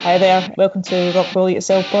Hi there, welcome to Rock Roll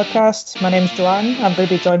Yourself podcast. My name's Joanne. I'm going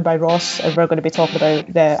to be joined by Ross, and we're going to be talking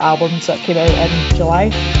about the albums that came out in July.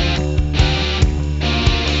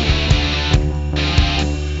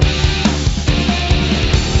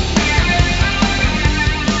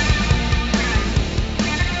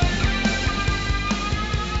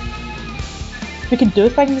 We can do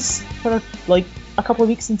things for like a couple of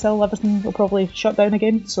weeks until everything will probably shut down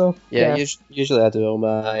again. So yeah. Usually I do all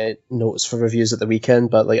my notes for reviews at the weekend,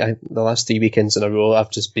 but the last 3 weekends in a row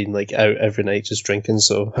I've just been like out every night just drinking,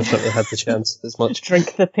 so I've not really had the chance as much.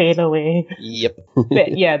 Drink the pain away. Yep.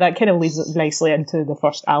 But yeah, that kind of leads nicely into the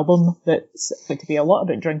first album that's going to be a lot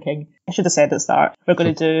about drinking. I should have said at the start, we're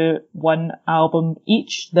going to do one album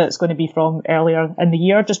each that's going to be from earlier in the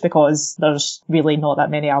year, just because there's really not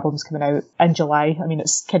that many albums coming out in July. I mean,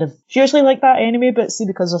 it's usually like that anyway, but see,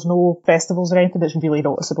 because there's no festivals or anything, it's really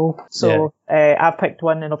noticeable. So I've picked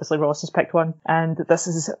one, and obviously Ross has picked one, and this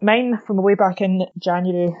is mine from way back in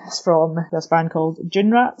January. It's from this band called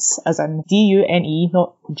Dune Rats, as in D-U-N-E,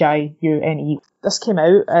 not J-U-N-E. This came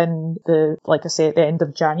out in at the end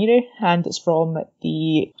of January, and it's from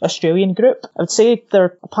the Australian group. I would say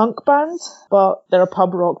they're a punk band, but they're a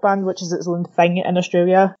pub rock band, which is its own thing in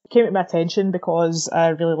Australia. It came to my attention because I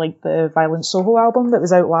really liked the Violent Soho album that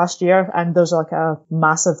was out last year, and there's like a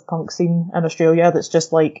massive punk scene in Australia that's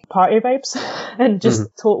just like party vibes and just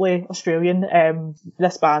totally Australian.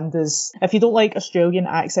 This band is, if you don't like Australian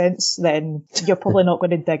accents, then you're probably not going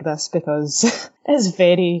to dig this, because it's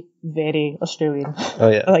very, very Australian. Oh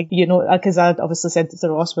yeah. Because I obviously sent it to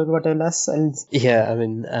Ross when we were doing this, and yeah, I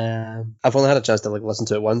mean, I've only had a chance to listen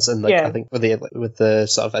to it once, and I think with the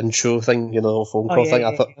sort of intro thing, the whole phone call thing,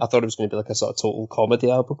 I thought it was going to be like a sort of total comedy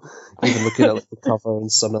album. Even looking at the cover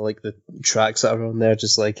and some of the tracks that are on there,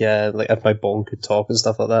 just like If My Bong Could Talk and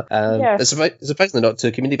stuff like that. It's surprisingly not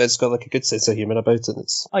too comedy, but it's got like a good sense of humour about it. And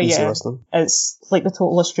it's easy listening. It's like the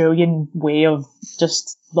total Australian way of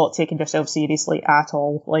just not taking yourself seriously at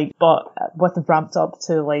all, but with it ramped up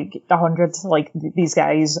to 100, these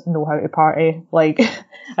guys know how to party.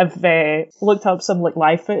 I've looked up some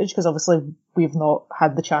live footage, because obviously we've not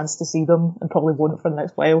had the chance to see them and probably won't for the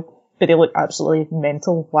next while, but they look absolutely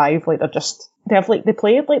mental live. They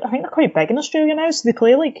play I think they're quite big in Australia now, so they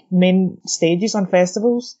play main stages on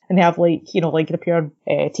festivals, and they have the pure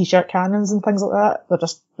t-shirt cannons and things like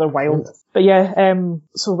that. They're wild. But yeah,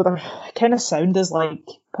 so their kind of sound is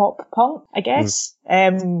pop punk, I guess,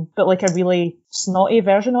 but a really snotty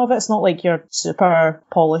version of it. It's not like your super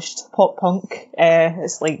polished pop punk.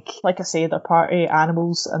 It's like I say, they're party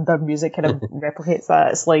animals, and their music kind of replicates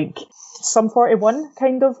that. It's like Sum 41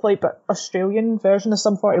 kind of, but Australian version of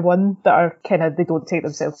Sum 41 that are they don't take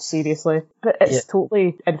themselves seriously, but it's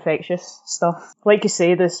totally infectious stuff. Like you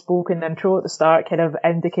say, the spoken intro at the start kind of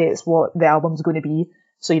indicates what the album's going to be.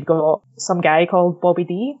 So you've got some guy called Bobby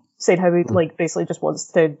D saying how he basically just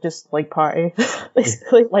wants to party,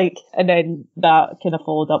 basically, and then that kind of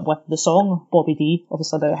followed up with the song Bobby D,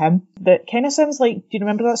 obviously about him. That kind of sounds like, do you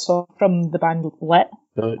remember that song from the band Lit?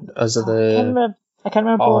 I can't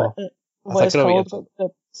remember what it's called,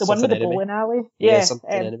 but the one with the bowling alley. Yeah, Something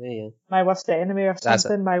Enemy, yeah. My Worst Enemy or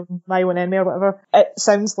something, my own enemy or whatever. It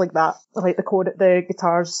sounds like that. The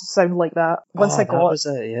guitars sound like that. That was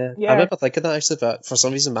it, yeah. I remember thinking that actually, but for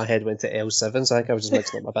some reason my head went to L7, so I think I was just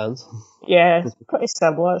mixing up my band. Yeah, pretty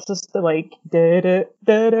similar. It's just the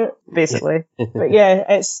basically. But yeah,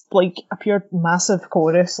 it's a pure massive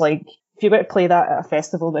chorus. If you're going to play that at a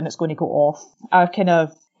festival, then it's going to go off. I kind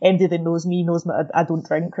of, anybody that knows me knows that I don't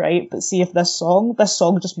drink, right? But see, if this song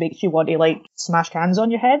just makes you want to smash cans on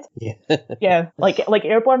your head. Yeah. Yeah, like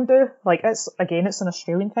Airborne do. It's an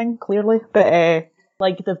Australian thing, clearly. But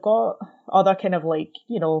they've got other kind of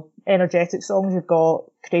energetic songs. You've got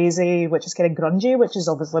Crazy, which is kind of grungy, which is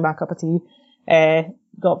obviously my cup of tea.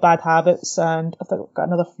 Got Bad Habits, and I think I've got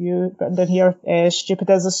another few written down here. Stupid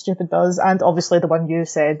Is, Stupid Does, and obviously the one you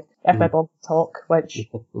said, If My Bong Could Talk, which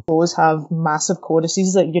those have massive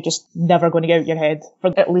choruses that you're just never going to get out your head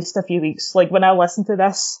for at least a few weeks. When I listen to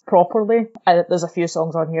this properly, there's a few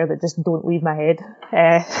songs on here that just don't leave my head.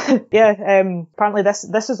 Apparently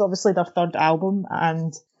this is obviously their third album,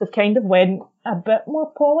 and they've kind of went a bit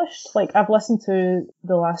more polished. I've listened to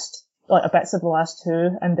bits of the last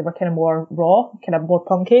two, and they were kind of more raw, kind of more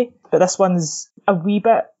punky. But this one's a wee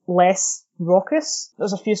bit less raucous.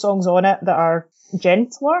 There's a few songs on it that are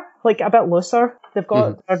gentler, a bit looser. They've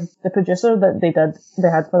got the producer that they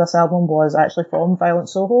had for this album was actually from Violent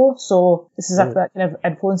Soho, so this is if that kind of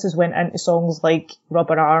influences went into songs like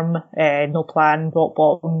Rubber Arm, No Plan, Rock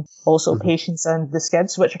Bottom, also Patience and The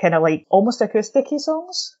Skids, which are kind of almost acoustic-y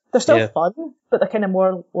songs. They're still fun, but they're kind of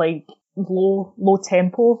more low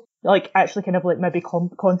tempo, like actually kind of like maybe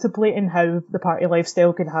contemplating how the party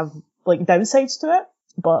lifestyle could have like downsides to it,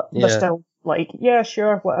 but they're still like, yeah,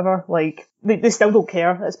 sure, whatever. Like they still don't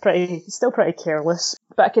care. It's still pretty careless.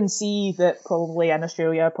 But I can see that probably in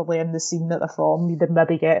Australia, probably in the scene that they're from, you did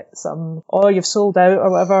maybe get some, oh, you've sold out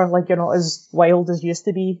or whatever. Like you're not as wild as you used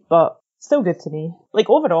to be, but still good to me. Like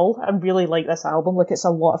overall, I really like this album. Like it's a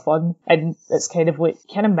lot of fun, and it's kind of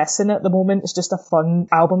missing at the moment. It's just a fun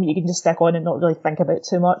album you can just stick on and not really think about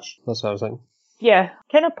too much. That's what I was thinking. Yeah,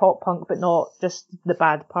 kind of pop punk, but not just the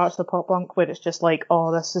bad parts of pop punk where it's just like,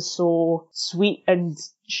 oh, this is so sweet and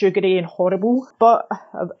sugary and horrible. But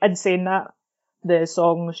in saying that, the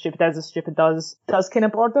song Stupid Is As Stupid Does kind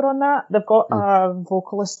of border on that. They've got a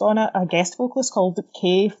vocalist on it, a guest vocalist called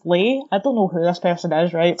Kay Flay. I don't know who this person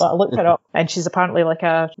is, right? But I looked her up, and she's apparently like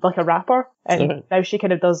a rapper, and now she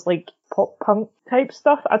kind of does like pop punk type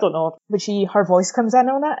stuff. I don't know, but her voice comes in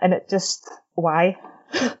on it, and it just, why?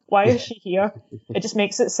 Why is she here? It just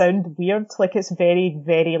makes it sound weird, like it's very,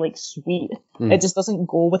 very like sweet. It just doesn't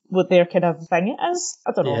go with what their kind of thing it is.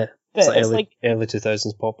 I don't know. Yeah. It's like early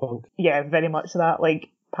 2000s pop punk. Yeah, very much that, like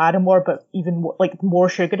Paramore, but even more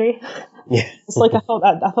sugary. Yeah. It's like I thought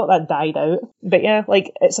that died out. But yeah,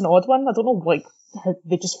 like it's an odd one. I don't know, like how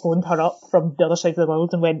they just phoned her up from the other side of the world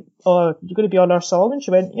and went, "Oh, you're going to be on our song?" And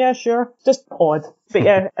she went, "Yeah, sure." Just odd. But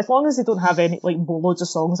yeah, as long as they don't have any like loads of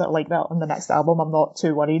songs that are like that on the next album, I'm not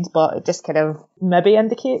too worried. But it just kind of maybe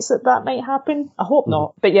indicates that might happen. I hope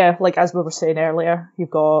not. But yeah, like as we were saying earlier, you've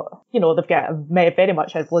got, they've got very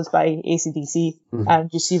much influenced by AC/DC, and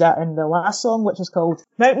you see that in the last song, which is called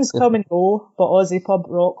 "Mountains Come and Go, but Aussie Pub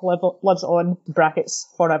Rock lives on (brackets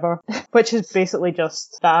forever," which is basically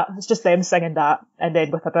just that. It's just them singing that, and then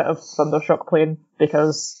with a bit of Thundershock playing,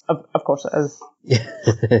 because of course it is. Yeah,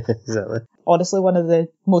 exactly. Honestly, one of the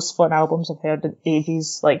most fun albums I've heard in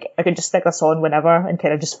ages. Like, I could just stick this on whenever and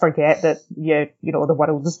kind of just forget that, the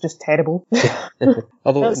world is just terrible.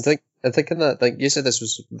 Although, I'm thinking that, like, you said this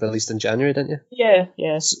was released in January, didn't you?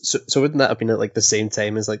 Yeah. So wouldn't that have been at, like, the same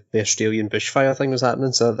time as, like, the Australian bushfire thing was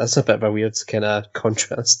happening? So that's a bit of a weird kind of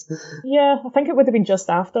contrast. Yeah, I think it would have been just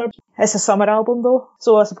after. It's a summer album, though,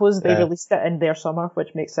 so I suppose they released it in their summer,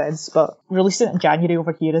 which makes sense, but releasing it in January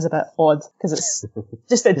over here is a bit odd, because it's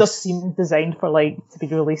just, it does seem designed for, like, to be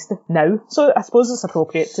released now. So I suppose it's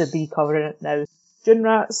appropriate to be covering it now. Dune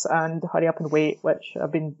Rats and Hurry Up and Wait, which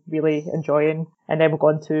I've been really enjoying. And then we'll go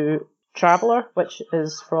on to Traveller, which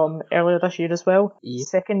is from earlier this year as well. Yeah.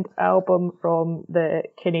 Second album from the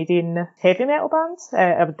Canadian heavy metal band.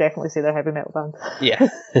 I would definitely say they're a heavy metal band. Yeah.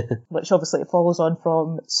 Which obviously follows on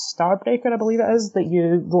from Starbreaker, I believe it is, that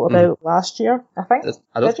you wrote about last year, I think.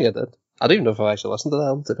 I don't think I did. I don't even know if I actually listened to that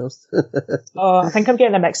album, to be honest. I think I'm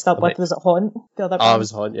getting it mixed up with, was it Haunt? The other band? It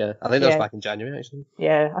was Haunt, yeah. I think that was back in January, actually.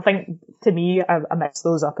 Yeah, I think, to me, I mixed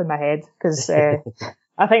those up in my head, because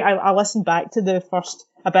I think I listened back to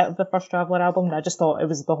a bit of the first Traveller album, and I just thought it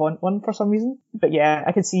was the Haunt one for some reason. But yeah,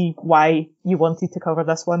 I can see why you wanted to cover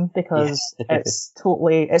this one, because it's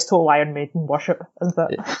total Iron Maiden worship,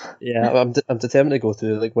 isn't it? Yeah, I'm determined to go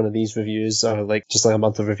through like one of these reviews, or like just like a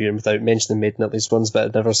month of reviewing without mentioning Maiden at least once, but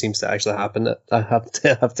it never seems to actually happen. I have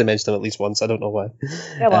to mention them at least once. I don't know why.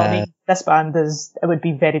 Yeah, well, I mean, this band it would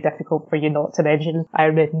be very difficult for you not to mention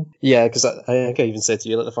Iron Maiden. Yeah, because I think I even said to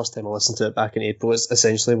you, like, the first time I listened to it back in April, it's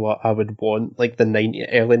essentially what I would want, like, the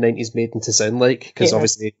early 90s Maiden to sound like, because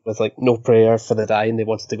obviously with, like, No Prayer for the Dying, they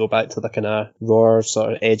wanted to go back to the kind of raw,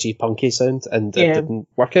 sort of edgy, punky sound, and it didn't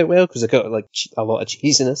work out well, because it got, like, a lot of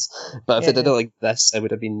cheesiness, but if it did it like this, it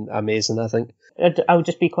would have been amazing, I think. I would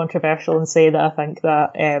just be controversial and say that I think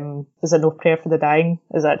that Is It No Prayer for the Dying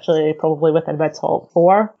is actually probably within my top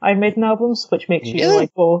 4 Iron Maiden albums, which makes you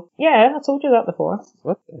like, well, yeah, I told you that before.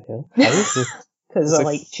 What the hell? Because I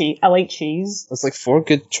like cheese. It's like 4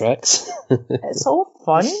 good tracks. It's all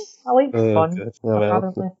fun. I like fun. Good.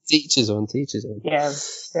 Oh, well. Teach on. Yeah,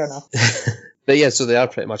 fair enough. But yeah, so they are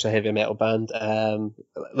pretty much a heavy metal band.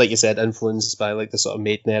 Like you said, influenced by like the sort of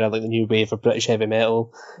Maiden era, like the new wave of British heavy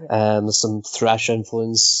metal. There's some thrash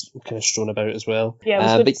influence kind of strewn about as well. Yeah, I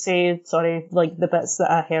was going to say, sorry, like the bits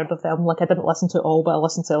that I heard of them, like I didn't listen to it all, but I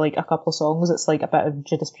listened to like a couple of songs. It's like a bit of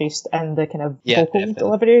Judas Priest and the kind of vocal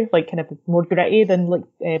delivery, like kind of more gritty than like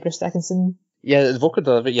Bruce Dickinson. Yeah, the vocal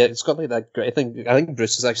delivery, it's got like that great thing. I think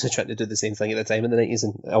Bruce was actually trying to do the same thing at the time in the 90s,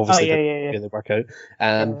 and obviously didn't really work out.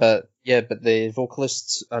 But Yeah, but the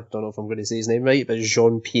vocalist, I don't know if I'm going to say his name right, but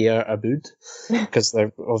Jean-Pierre Aboud, because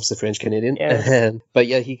they're obviously French-Canadian. Yeah. But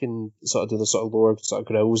yeah, he can sort of do the sort of lower sort of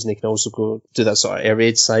growls, and he can also go do that sort of air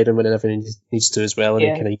raid siren whenever he needs to as well, and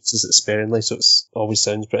he kind of uses it sparingly, so it always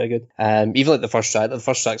sounds pretty good. Even like the first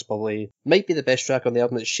track's probably, might be the best track on the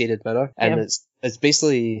album, it's Shaded Mirror, and it's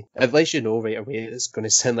basically, it lets you know right away it's going to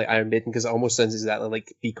sound like Iron Maiden, because it almost sounds exactly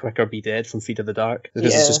like Be Quick or Be Dead from Feet of the Dark,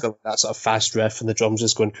 because it's just got that sort of fast riff and the drums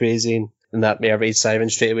just going crazy, and that air raid siren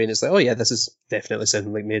straight away, and it's like, oh yeah, this is definitely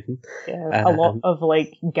sounding like Maiden. Yeah, a lot of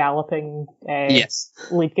like galloping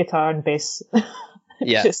lead guitar and bass.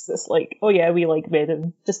 Yeah. Just this like, oh yeah, we like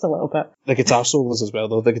Maiden just a little bit. The guitar solos as well,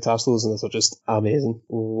 though. The guitar solos in this are just amazing.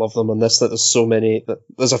 Love them on this. Like, there's so many.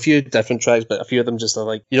 There's a few different tracks, but a few of them just are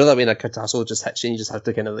like, you know that when a guitar solo just hits you and you just have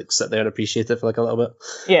to kind of like sit there and appreciate it for like a little bit.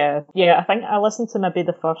 Yeah. I think I listened to maybe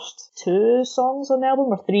the first 2 songs on the album,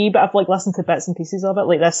 or 3, but I've like listened to bits and pieces of it.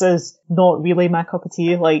 Like, this is not really my cup of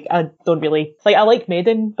tea. Like, I don't really, like, I like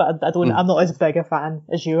Maiden, but I don't, I'm not as big a fan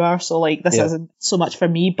as you are. So like, this isn't so much for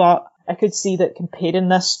me, but I could see that comparing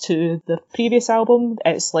this to the previous album,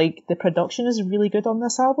 it's like the production is really good on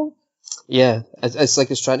this album. Yeah, it's like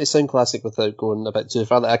it's trying to sound classic without going a bit too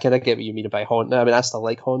far. I kind of get what you mean by Haunt. I mean, I still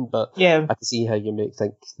like Haunt, but I can see how you may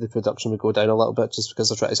think the production would go down a little bit just because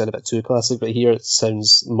they're trying to sound a bit too classic. But here it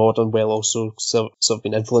sounds modern, while also sort of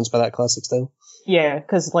being influenced by that classic style. Yeah,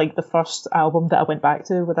 because like the first album that I went back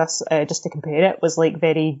to with this, just to compare it, was like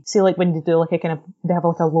very, see, like when they do like a kind of, they have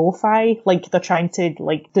like a lo-fi, like they're trying to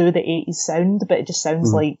like do the 80s sound, but it just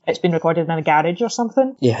sounds like it's been recorded in a garage or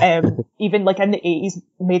something. Yeah. Even like in the 80s,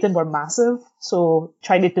 Maiden were massive, so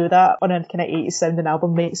trying to do that on a kind of 80s sounding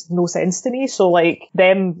album makes no sense to me. So like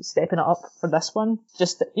them stepping it up for this one,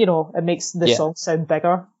 just, you know, it makes the song sound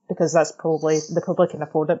bigger, because they probably can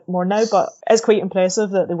afford it more now. But it's quite impressive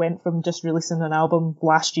that they went from just releasing an album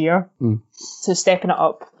last year to stepping it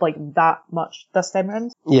up like that much this time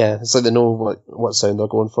around. Yeah, it's like they know what sound they're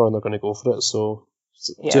going for and they're going to go for it. So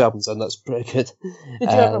 2 albums in, that's pretty good.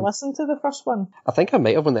 Did you ever listen to the first one? I think I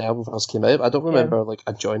might have when the album first came out, but I don't remember like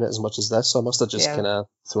enjoying it as much as this, so I must have just kind of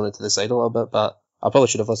thrown it to the side a little bit, but I probably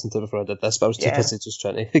should have listened to it before I did this, but I was too busy just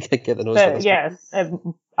trying to get the nose for this.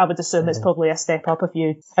 I would assume it's probably a step up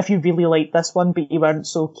if you really liked this one, but you weren't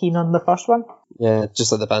so keen on the first one. Yeah,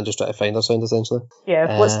 just like the band just try to find their sound, essentially.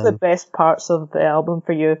 Yeah, what's the best parts of the album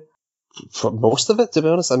for you? For most of it, to be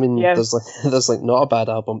honest. I mean, there's not a bad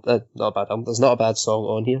album. There's not a bad song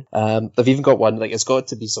on here. They've even got one, like, it's got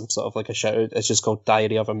to be some sort of like a shout out. It's just called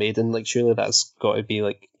Diary of a Maiden. Like, surely that's got to be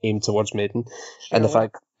like aimed towards Maiden. Sure. And the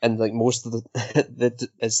fact, and like most of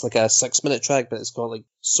it's like a 6-minute track, but it's got like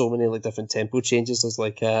so many like different tempo changes. There's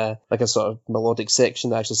like a sort of melodic section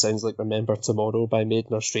that actually sounds like Remember Tomorrow by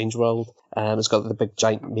Maiden or Strange World. It's got the big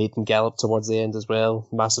giant Maiden gallop towards the end as well.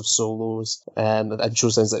 Massive solos. The intro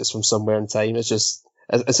sounds like it's from Somewhere in Time. It's just,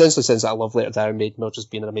 it essentially sounds like a love letter to Iron Maiden, not just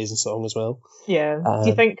being an amazing song as well. Yeah. Do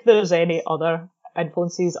you think there's any other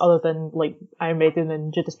influences other than like Iron Maiden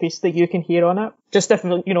and Judas Priest that you can hear on it? Just if,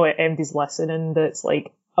 you know, MD's listening, that's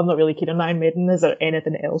like, I'm not really keen on Iron Maiden. Is there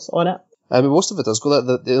anything else on it? I mean, most of it does go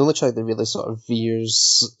that. The only track that really sort of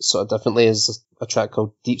veers sort of differently is a track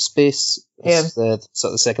called Deep Space. It's the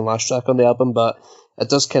sort of the second last track on the album, but it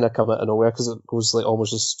does kind of come out of nowhere because it goes like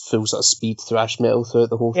almost just full sort of speed thrash metal throughout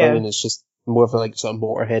the whole thing, and it's just more of a like sort of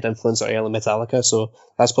Motorhead influence or early Metallica, so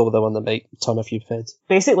that's probably the one that might turn a few heads.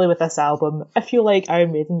 Basically with this album, if you like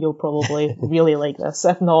Iron Maiden, you'll probably really like this.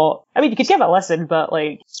 If not, I mean, you could give it a listen, but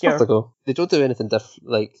like, have to go. They don't do anything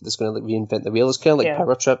like that's going to like reinvent the wheel. It's kind of like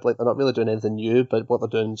Power Trip, like they're not really doing anything new, but what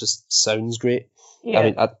they're doing just sounds great. Yeah. I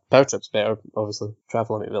mean, Power Trip's better, obviously.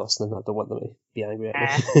 Travel might be listening, I don't want them to be angry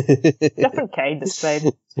at me. Different kind, it's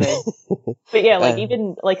fine. But yeah, like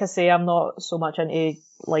even, like I say, I'm not so much into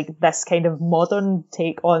like this kind of modern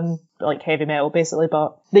take on like heavy metal basically,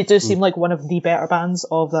 but they do seem like one of the better bands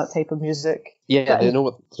of that type of music. Yeah, they know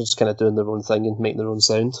what, they're just kind of doing their own thing and making their own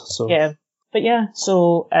sound. So yeah. But yeah,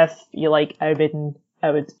 so if you like Iron Maiden, I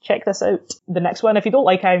would check this out. The next one, if you don't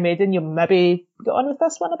like Iron Maiden, you'll maybe get on with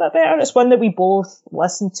this one a bit better. It's one that we both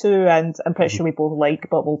listened to, and I'm pretty sure we both like,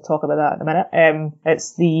 but we'll talk about that in a minute.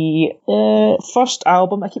 It's the first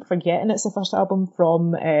album. I keep forgetting it's the first album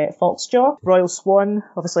from Foxjaw. Royal Swan,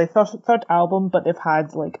 obviously third album, but they've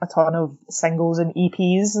had like a ton of singles and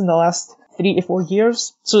EPs in the last 3 to 4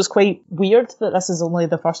 years. So it's quite weird that this is only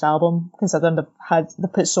the first album, considering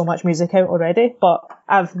they've put so much music out already. But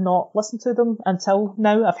I've not listened to them until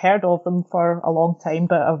now. I've heard of them for a long time,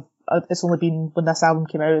 but it's only been when this album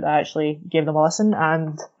came out that I actually gave them a listen,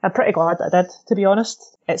 and I'm pretty glad that I did, to be honest.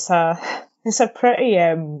 It's a It's a pretty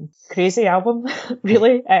crazy album,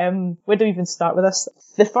 really. Where do we even start with this?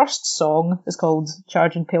 The first song is called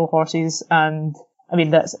Charging Pale Horses, and I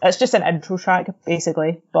mean, it's just an intro track,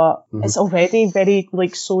 basically, but it's already very,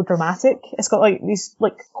 like, so dramatic. It's got, like, these,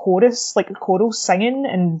 like, choral singing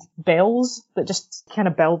and bells that just kind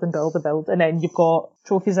of build and build and build, and then you've got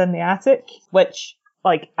Trophies in the Attic, which,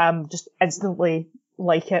 like, just instantly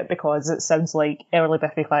like it because it sounds like early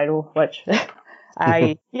Biffy Clyro, which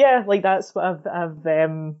that's what I've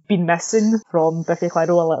been missing from Biffy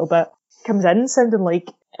Clyro a little bit. Comes in sounding like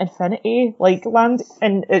Infinity, like land,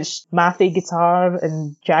 and it's mathy guitar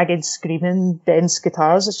and jagged screaming, dense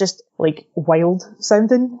guitars. It's just like wild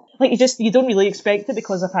sounding. Like you don't really expect it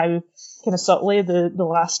because of how kind of subtly the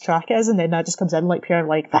last track is, and then that just comes in like pure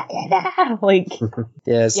like like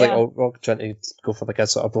it's like alt rock trying to go for like a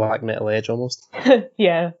sort of black metal edge almost.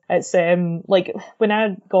 Yeah, it's like when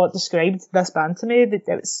I got described this band to me,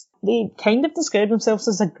 they kind of described themselves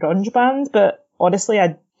as a grunge band, but honestly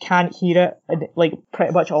I can't hear it in, like,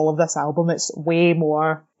 pretty much all of this album. It's way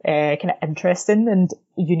more kind of interesting and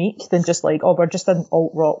unique than just like, oh, we're just an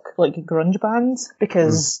alt rock like grunge band,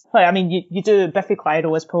 because like, I mean, you do Biffy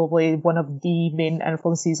Clyro is probably one of the main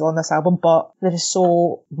influences on this album, but there is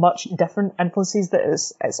so much different influences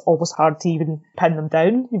that it's almost hard to even pin them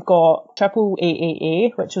down. You've got Triple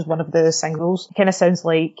AAA, which was one of the singles. It kind of sounds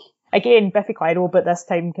like, again, Biffy Clyro, but this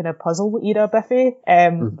time kind of puzzle era Biffy,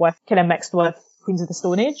 with kind of mixed with Queens of the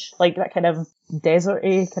Stone Age, like that kind of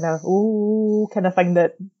deserty kind of thing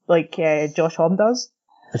that like Josh Homme does.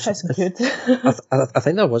 That's good. I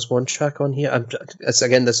think there was one track on here.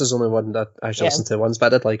 This is only one that I actually listened to once, but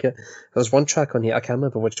I did like it. There was one track on here. I can't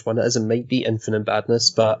remember which one it is. It might be Infinite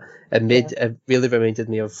Badness, but it really reminded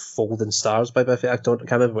me of Folding Stars by Biffy. I can't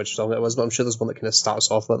remember which song it was, but I'm sure there's one that kind of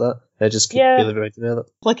starts off like that. It just really reminded me of it.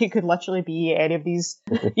 Like it could literally be any of these.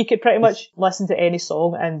 You could pretty much listen to any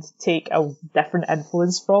song and take a different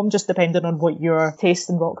influence from, just depending on what your taste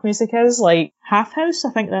in rock music is. Like Half House,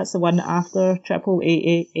 I think that's the one after Triple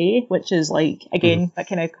AAA, which is like, again, that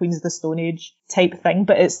kind of Queens of the Stone Age type thing,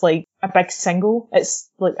 but it's like a big single. It's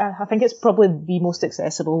like, I think it's probably the most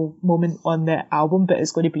accessible moment on the album, but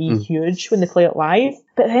it's going to be huge when they play it live.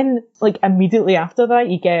 But then, like, immediately after that,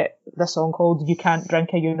 you get the song called You Can't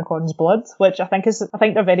Drink a Unicorn's Blood, which I think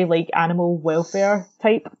they're very like animal welfare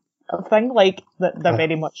type of thing, like they're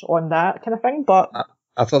very much on that kind of thing, but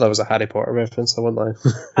I thought that was a Harry Potter reference, I wouldn't lie.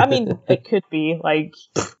 I mean, it could be, like,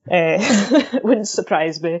 it wouldn't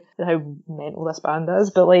surprise me how mental this band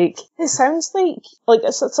is, but, like, it sounds like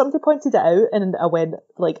somebody pointed it out, and I went,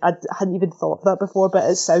 like, I hadn't even thought of that before, but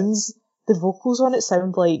it sounds, the vocals on it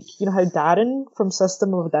sound like, you know how Darren from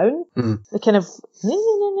System of a Down, the kind of,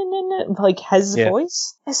 like, his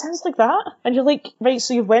voice, it sounds like that, and you're like, right,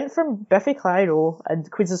 so you went from Biffy Clyro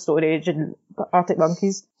and Queens of Stone Age and Arctic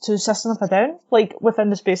Monkeys to System of a Down, like,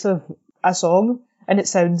 within the space of a song, and it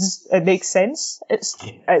makes sense. It's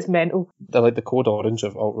mental. They're like the code orange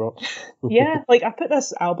of alt rock. Yeah, like, I put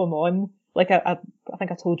this album on, like, I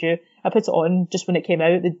think I told you, I put it on just when it came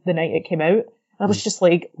out, the night it came out, and I was just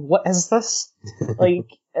like, what is this? Like,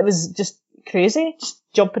 it was just crazy, just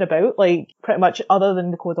jumping about, like, pretty much other than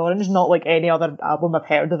the Code Orange, not like any other album I've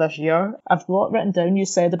heard of this year. I've got written down, you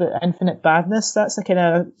said about Infinite Badness, that's a kind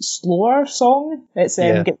of slower song. It's,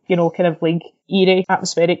 you know, kind of like eerie,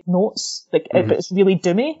 atmospheric notes, like, but it's really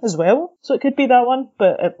doomy as well. So it could be that one,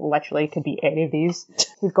 but it literally could be any of these.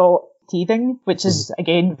 We've got Teething, which is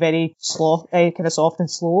again very slow, kind of soft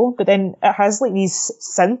and slow, but then it has like these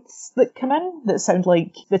synths that come in that sound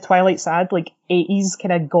like the Twilight Sad, like 80s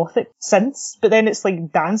kind of gothic synths, but then it's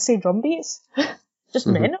like dancey drum beats. Just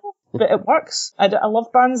mental, but it works. I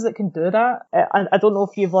love bands that can do that. I don't know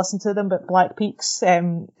if you've listened to them, but Black Peaks,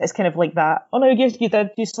 it's kind of like that. Oh no, you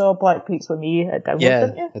did. You saw Black Peaks with me at Download,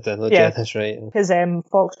 didn't you? I downloaded, yeah, that's right. Because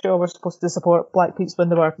Foxjaw were supposed to support Black Peaks when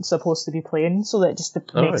they were supposed to be playing, so that just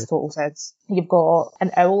makes total sense. You've got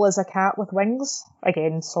An Owl is a Cat with Wings.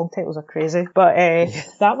 Again, song titles are crazy, but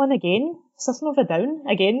that one again, System of a Down,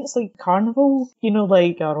 again, it's like Carnival, you know,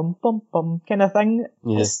 like a rum-bum-bum kind of thing.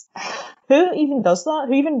 Yeah. Who even does that?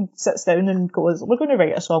 Who even sits down and goes, we're going to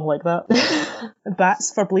write a song like that?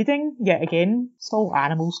 Bats for Bleeding, yet again, it's all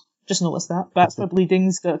animals. Just noticed that. Bats for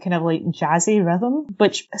Bleeding's got kind of like jazzy rhythm,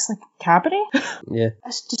 which is like cabaret. Yeah.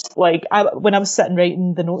 It's just like, when I was sitting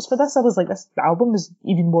writing the notes for this, I was like, this album is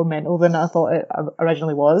even more mental than I thought it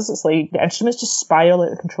originally was. It's like the instruments just spiral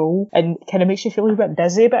out of control and kind of makes you feel a bit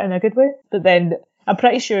dizzy, but in a good way. But then I'm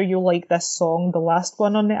pretty sure you'll like this song, the last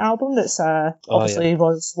one on the album, that's obviously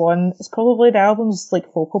Royal Swan. It's probably the album's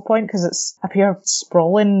like focal point because it's a pure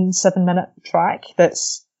sprawling 7-minute track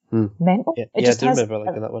that's mental. Yeah, I do remember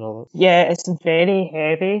liking that one a lot. Yeah, it's very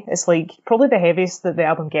heavy. It's like probably the heaviest that the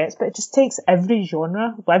album gets, but it just takes every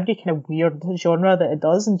genre, every kind of weird genre that it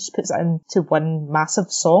does, and just puts it into one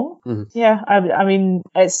massive song. Yeah, I mean,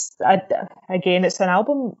 it's an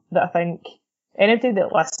album that I think anybody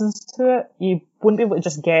that listens to it, you wouldn't be able to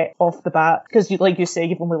just get off the bat, because like you say,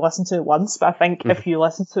 you've only listened to it once, but I think if you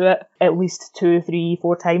listen to it at least 2, 3,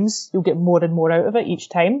 4 times, you'll get more and more out of it each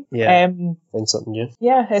time. Yeah, find something new.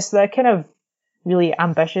 Yeah, it's the kind of really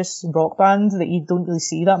ambitious rock band that you don't really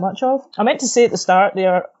see that much of. I meant to say at the start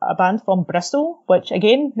they're a band from Bristol, which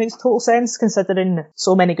again makes total sense considering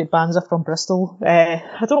so many good bands are from Bristol. I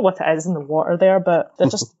don't know what it is in the water there, but they're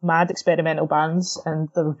just mad experimental bands and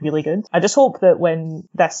they're really good. I just hope that when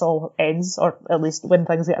this all ends, or at least when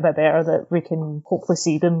things get a bit better, that we can hopefully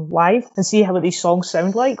see them live and see how these songs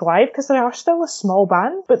sound like live, because they are still a small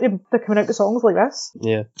band, but they're coming out with songs like this.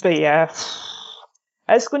 Yeah. But yeah,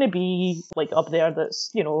 it's going to be like up there.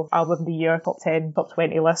 That's, album of the year, top 10, top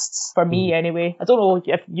 20 lists for me anyway. I don't know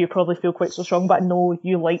if you probably feel quite so strong, but I know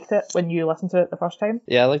you liked it when you listened to it the first time.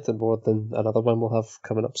 Yeah, I liked it more than another one we'll have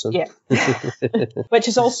coming up soon. Yeah. Which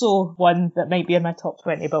is also one that might be in my top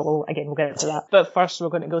 20, but we'll get into that. But first we're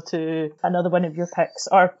going to go to another one of your picks,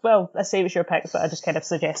 or, well, I say it was your pick, but I just kind of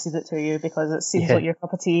suggested it to you because it seems like your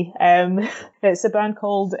cup of tea. It's a band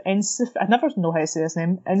called I never know how to say this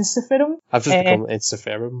name, Ensiferum. I've just become Ensiferum.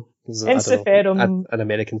 Ensiferum. An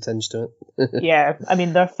American tinge to it. Yeah, I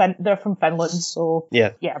mean, they're from Finland, so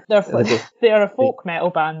they're a folk metal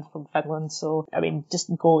band from Finland, so I mean, just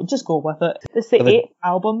go with it. It's the 8th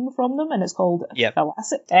album from them, and it's called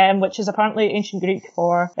Thalassic, which is apparently ancient Greek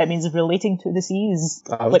for, it means relating to the seas.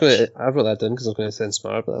 I wrote that down because I was going to say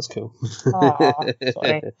smart, but that's cool.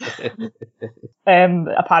 Sorry.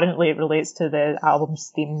 Apparently it relates to the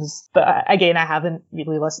album's themes, but again, I haven't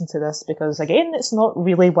really listened to this because again, it's not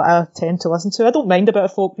really what I tend to listen to. I don't mind a bit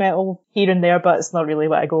of folk metal here and there, but it's not really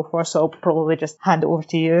what I go for, so I'll probably just hand it over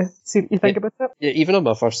to you, see what you think about it. Yeah, even on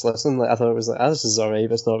my first listen, I thought it was like, this is alright,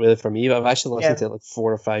 but it's not really for me. But I've actually listened to it like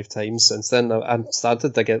 4 or 5 times since then. I'm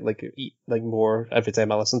started to get like more every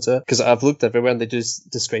time I listen to it, because I've looked everywhere and they do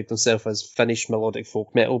describe themselves as Finnish melodic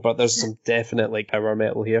folk metal, but there's some definite like power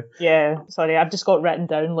metal here. Yeah, sorry, I've just got written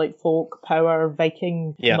down like folk, power,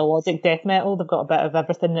 Viking, melodic death metal. They've got a bit of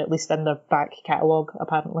everything, at least in their back catalogue,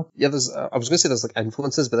 apparently. Yeah, I was going to say there's like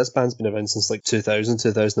influences, but this band's been around since like 2000,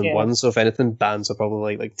 2001, so if anything, bands are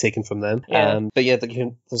probably like taken from them. But yeah,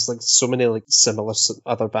 there's like so many like similar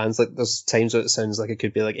other bands. Like there's times where it sounds like it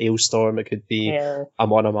could be like Ailstorm, it could be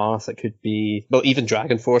Amon Amarth, it could be, well, even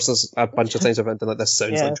Dragon Force. There's a bunch of times I've written like this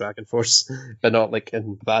sounds like Dragon Force, but not like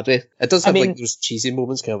in a bad way. It does have like those cheesy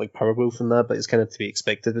moments, kind of like Powerwolf and that, but it's kind of to be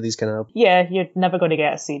expected with these kind of albums. Yeah, you're never going to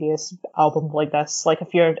get a serious album like this. Like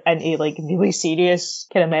if you're into like really serious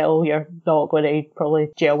kind of metal, you're not going to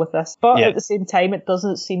probably gel with this. But at the same time, it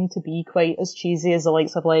doesn't seem to be quite as cheesy as the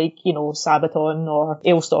likes of like, Sabaton or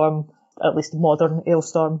Ailstorm. At least modern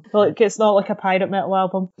Ailstorm. Like, it's not like a pirate metal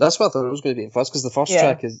album. That's what I thought it was going to be at first, because the first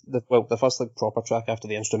track is the first like proper track after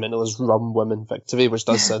the instrumental is Rum Women Victory, which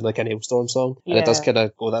does sound like an Ailstorm song, and it does kind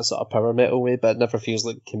of go that sort of power metal way, but it never feels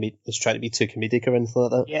like it's trying to be too comedic or anything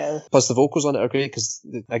like that. Yeah. Plus the vocals on it are great, because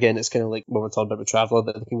again, it's kind of like when we're talking about with Traveller,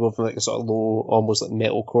 that they can go from like a sort of low, almost like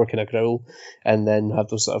metalcore kind of growl, and then have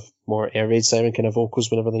those sort of more air raid siren kind of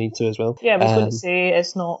vocals whenever they need to as well. Yeah, I was going to say,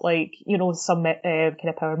 it's not like, some kind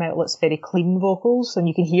of power metal, it's very clean vocals and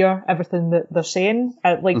you can hear everything that they're saying.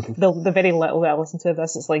 The very little that I listen to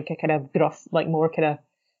this, it's like a kind of gruff, like more kind of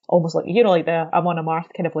almost like, like the Amon Amarth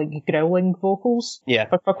kind of like growling vocals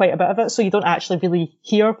for quite a bit of it, so you don't actually really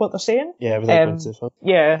hear what they're saying. Yeah, without going too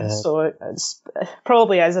far. So it's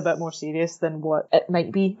probably is a bit more serious than what it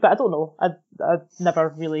might be, but I don't know. I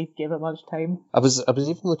never really gave it much time. I was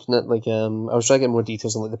even looking at like I was trying to get more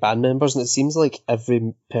details on like the band members, and it seems like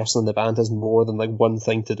every person in the band has more than like one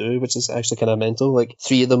thing to do, which is actually kind of mental. Like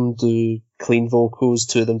 3 of them do clean vocals,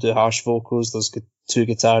 2 of them do harsh vocals, there's 2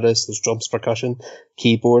 guitarists, there's drums, percussion,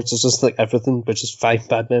 keyboards, it's just like everything, which is 5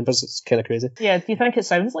 band members. It's kind of crazy. Yeah, do you think it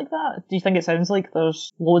sounds like that? Do you think it sounds like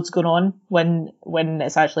there's loads going on when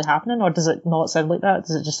it's actually happening, or does it not sound like that?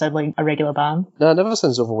 Does it just sound like a regular band? No, it never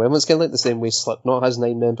sounds overwhelming. It's kind of like the same way Slipknot has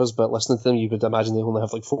 9 members, but listening to them, you would imagine they only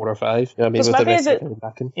have like 4 or 5. You know what I mean? With the rest of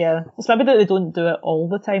backing. Yeah, it's maybe that they don't do it all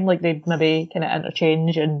the time, like they maybe kind of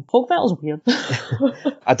interchange, and folk metal's weird.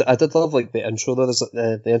 I did love like the intro though. There's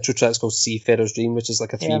the intro track's called Seafarer's Dream, which is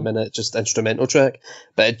like a 3-minute just instrumental track,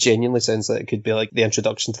 but it genuinely sounds like it could be like the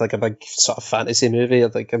introduction to like a big sort of fantasy movie.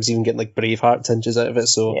 Like I was even getting like Braveheart tinges out of it,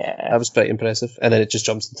 so that was pretty impressive. And then it just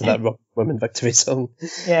jumps into that Women Victory song.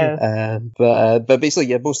 But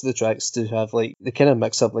basically, most of the tracks do have like, they kind of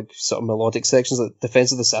mix up like sort of melodic sections. Like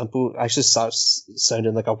Defense of the Sample actually starts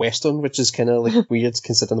sounding like a western, which is kind of like weird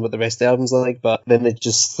considering what the rest of the album's like, but then they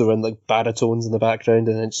just throw in like baritones in the background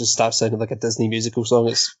and it just starts sounding like a Disney musical song.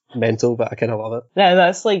 It's mental, but I kind of love it. Yeah,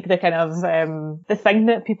 that's like the kind of the thing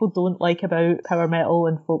that people don't like about power metal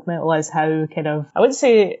and folk metal is how kind of, I wouldn't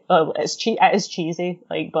say it is cheesy,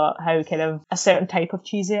 like, but how kind of a certain type of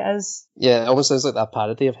cheesy it is. Yeah, it almost sounds like that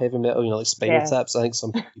parody of heavy metal, like Spinal Taps. I think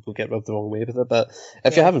some people get rubbed the wrong way with it, but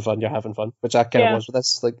if you're having fun, you're having fun, which I kind of was with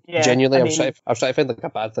this. Like, genuinely, I was trying to find like a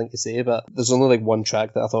bad thing to say, but there's only like one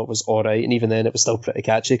track that I thought was alright, and even then it was still pretty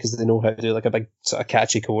catchy because they know how to do like a big sort of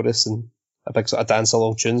catchy chorus and a big sort of dance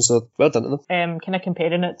along tune, so well done to them. Kind of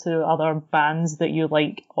comparing it to other bands that you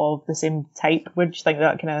like of the same type, where do you think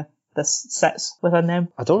that kind of this sits within them?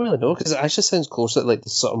 I don't really know, because it actually sounds closer to like the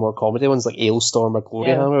sort of more comedy ones like Ailstorm or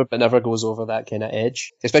Glory Hammer, but never goes over that kind of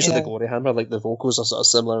edge. Especially the Glory Hammer, like the vocals are sort of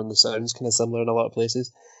similar and the sound's kind of similar in a lot of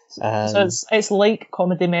places. So it's like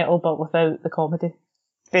comedy metal, but without the comedy.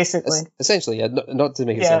 Basically. Essentially, not to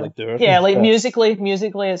make it sound like Doer. Yeah, like musically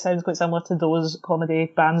it sounds quite similar to those comedy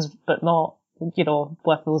bands, but not,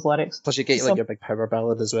 with those lyrics. Plus you get like your big power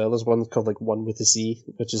ballad as well. There's one called like One with the Sea,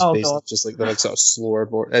 which is basically just like the like sort of slower,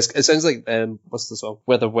 more. It sounds like what's the song?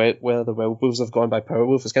 Where the Werewolves Have Gone by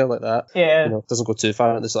Powerwolf. It's kind of like that. Yeah. It doesn't go too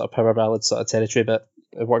far into sort of power ballad sort of territory, but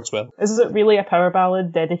it works well. Is it really a power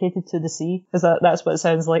ballad dedicated to the sea? That's what it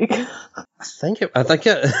sounds like? I think it.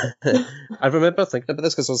 I remember thinking about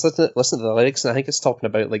this because I was listening to the lyrics, and I think it's talking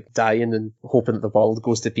about like dying and hoping that the world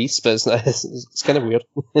goes to peace, but it's kind of weird.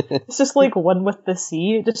 It's just like One with the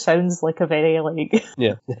Sea. It just sounds like a very like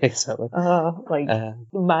exactly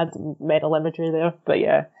mad metal imagery there. But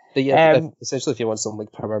yeah. But yeah, essentially, if you want some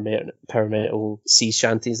like power metal sea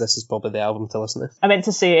shanties, this is probably the album to listen to. I meant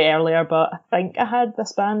to say it earlier, but I think I had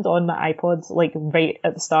this band on my iPod like right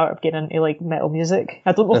at the start of getting into like metal music.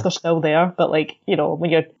 I don't know if they're still there, but like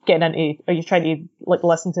when you're getting into, or you're trying to like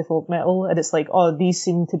listen to folk metal, and it's like, oh, these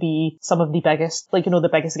seem to be some of the biggest, like the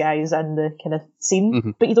biggest guys in the kind of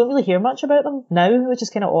scene, but you don't really hear much about them now, which is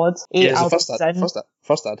kind of odd.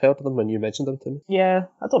 First I'd heard of them when you mentioned them to me. Yeah,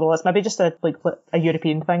 I don't know. It's maybe just a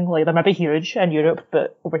European thing. Like they're maybe huge in Europe,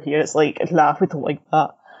 but over here it's like, nah, we don't like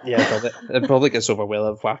that. Yeah, it probably gets over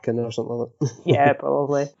well at whacking or something like that. Yeah,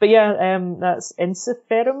 probably. But yeah, that's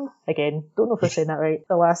Ensiferum. Again, don't know if I'm saying that right.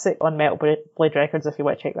 Classic on Metal Blade Records if you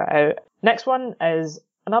want to check that out. Next one is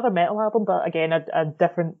another metal album, but again, a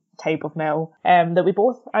different type of metal that we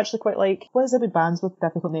both actually quite like. What is it with bands with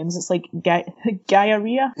difficult names? It's like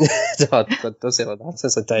Diarrhea. Don't say it like that. It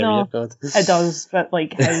sounds like diarrhea. No, God. It does, but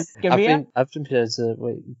like Garia. I've been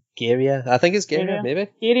pronouncing Garia. I think it's Garia, maybe.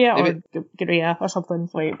 Garia or Garia or something.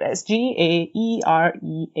 Wait, it's Gaerea.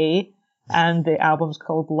 And the album's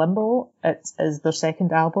called Limbo. It is their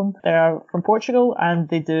second album. They're from Portugal and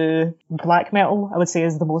they do black metal, I would say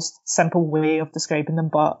is the most simple way of describing them,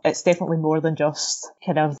 but it's definitely more than just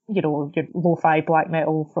kind of, your lo-fi black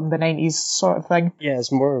metal from the 90s sort of thing. Yeah,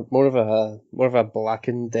 it's more of a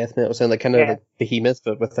blackened death metal sound, like kind of like Behemoth,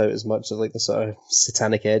 but without as much of like the sort of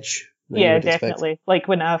satanic edge. Yeah, definitely. Like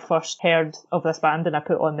when I first heard of this band and I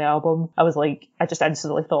put on the album, I was like, I just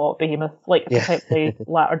instantly thought Behemoth, like particularly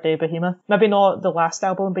latter day Behemoth. Maybe not the last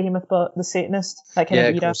album Behemoth, but the Satanist, that kind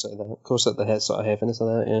of era. Close at the sort of heaviness of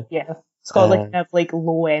that, Yeah. It's got like kind of like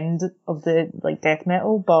low end of the like death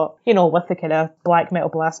metal, but with the kind of black metal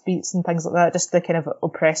blast beats and things like that, just the kind of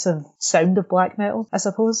oppressive sound of black metal, I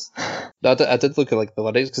suppose. I did look at like the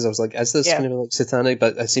lyrics because I was like, is this kind of like satanic?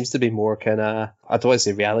 But it seems to be more kind of, I don't want to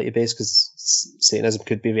say reality based because Satanism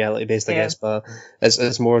could be reality based, I guess, but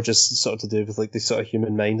it's more just sort of to do with like the sort of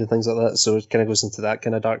human mind and things like that. So it kind of goes into that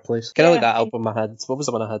kind of dark place. Kind of like that album I had. What was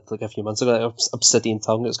the one I had like a few months ago? Like Obsidian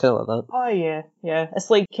Tongue. It was kind of like that. Oh yeah.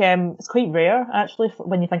 It's like it's quite rare actually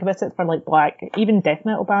when you think about it for like black, even death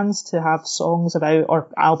metal bands to have songs about or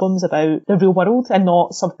albums about the real world and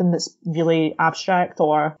not something that's really abstract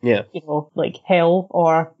or like hell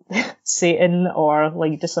or Satan or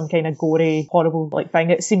like just some kind of gory, horrible like thing.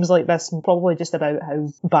 It seems like this probably just about how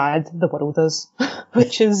bad the world is,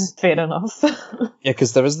 which is fair enough. Yeah,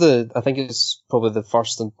 because there is I think it's probably the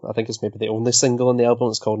first and I think it's maybe the only single on the album.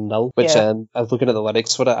 It's called Null, which I was looking at the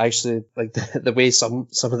lyrics for it. Actually, like the way some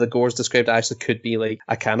of the gore's described, it actually could be like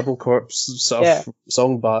a Cannibal Corpse sort of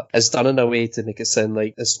song, but it's done in a way to make it sound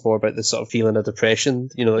like it's more about the sort of feeling of depression.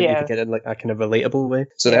 You can get it in like a kind of relatable way.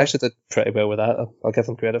 So they actually did pretty well with that. I'll give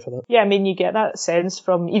them credit out for that. Yeah, I mean, you get that sense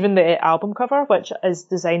from even the album cover, which is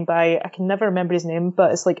designed by, I can never remember his name,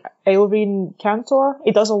 but it's like Elrine Cantor.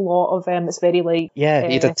 He does a lot of it's very like... Yeah,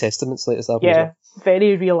 he did Testament's latest album as well.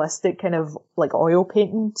 Very realistic kind of like oil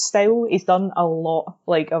painting style. He's done a lot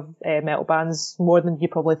like of metal bands, more than you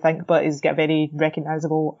probably think, but he's got a very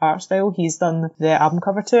recognisable art style. He's done the album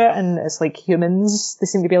cover to it, and it's like humans, they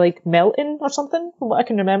seem to be like melting or something, from what I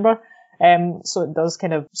can remember. So it does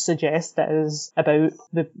kind of suggest that it is about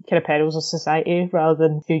the kind of perils of society rather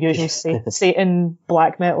than your usual Satan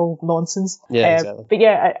black metal nonsense. Yeah, exactly. But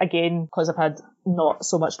yeah, again, because I've had not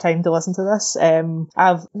so much time to listen to this,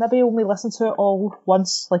 I've maybe only listened to it all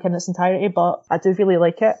once, like in its entirety, but I do really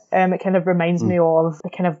like it. It kind of reminds me of the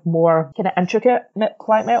kind of more kind of intricate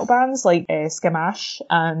black metal bands like Skamash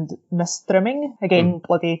and Miss Thrumming. Again,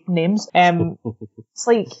 bloody names. It's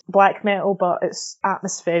like black metal, but it's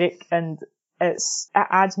atmospheric and it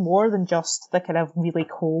adds more than just the kind of really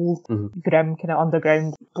cold, grim kind of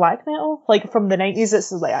underground black metal. Like from the 90s,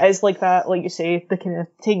 it's like that, like you say, the kind of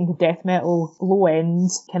taking the death metal low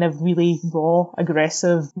end, kind of really raw,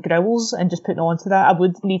 aggressive growls and just putting it onto that. I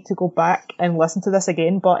would need to go back and listen to this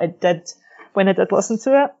again, but when I did listen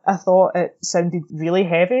to it, I thought it sounded really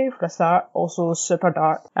heavy for a start, also super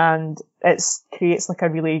dark, and it creates like a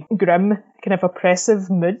really grim, kind of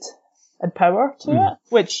oppressive mood and power to it,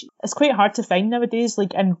 which is quite hard to find nowadays,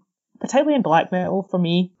 like particularly in black metal for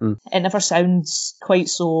me. It never sounds quite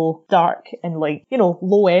so dark and like,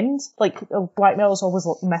 low end. Like black metal is always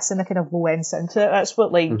missing a kind of low end sound to it. That's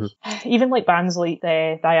what even like bands like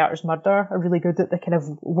the Diator's Murder are really good at the kind of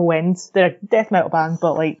low end. They're a death metal band,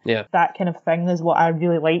 but that kind of thing is what I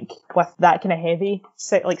really like with that kind of heavy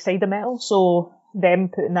like side of metal. So them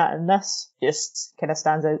putting that in this just kind of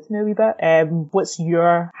stands out to me a wee bit. What's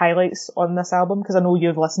your highlights on this album? Because I know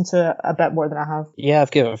you've listened to it a bit more than I have. Yeah,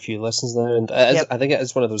 I've given it a few listens now, and I think it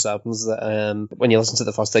is one of those albums that when you listen to it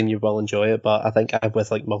the first time, you will enjoy it, but I think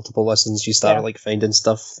with like multiple listens, you start like finding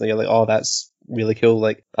stuff that you're like, oh, that's really cool.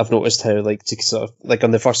 Like I've noticed how like to sort of like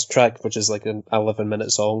on the first track, which is like an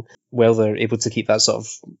 11-minute song, well, they're able to keep that sort of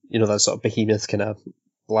that sort of behemoth kind of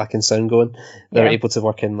blackened sound going. They're able to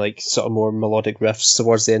work in like sort of more melodic riffs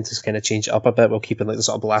towards the end to kind of change it up a bit while keeping like the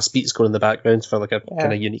sort of blast beats going in the background for like a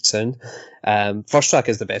kind of unique sound. First track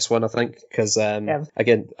is the best one, I think, because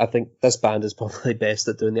again, I think this band is probably best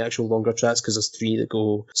at doing the actual longer tracks because there's 3 that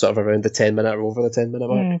go sort of around the 10-minute or over the 10-minute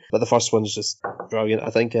mark. But the first one's just brilliant.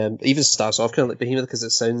 I think even starts off kind of like Behemoth because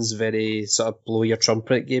it sounds very sort of blow your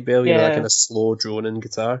trumpet, Gabriel, that kind of slow droning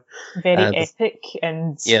guitar. Very epic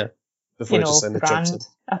and before it just jumps in.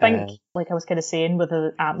 I think, like I was kind of saying with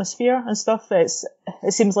the atmosphere and stuff, it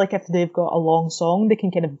seems like if they've got a long song, they can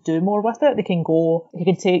kind of do more with it. They can go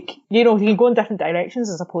in different directions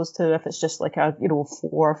as opposed to if it's just like a, 4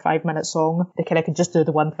 or 5 minute song, they kind of can just do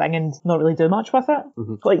the one thing and not really do much with it.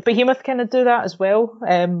 Like Behemoth kind of do that as well,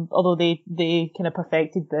 although they kind of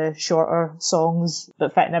perfected the shorter songs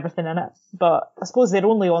that fit and everything in it. But I suppose they're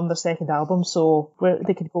only on their second album, so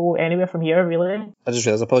they could go anywhere from here, really. I just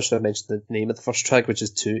realised I probably should have mentioned the name of the first track, which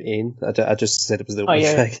is To Ain. I just said it was the opening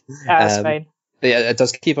track. That's fine. Yeah, it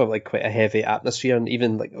does keep up like quite a heavy atmosphere, and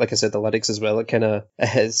even like I said, the lyrics as well. It kind of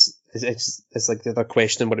it's like they're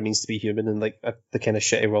questioning what it means to be human in like the kind of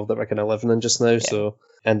shitty world that we're kind of living in just now. Yeah. So,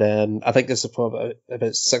 and I think this is probably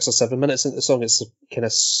about 6 or 7 minutes into the song. It kind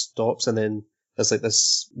of stops, and then there's like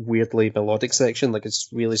this weirdly melodic section, like it's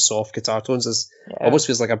really soft guitar tones. It almost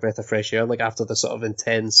feels like a breath of fresh air, like after the sort of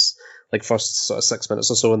intense, like first sort of 6 minutes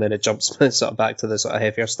or so, and then it jumps sort of back to the sort of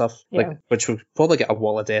heavier stuff, like which will probably get a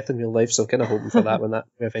wall of death in real life. So I'm kind of hoping for that when that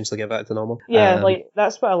we eventually get back to normal. Yeah, like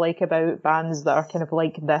that's what I like about bands that are kind of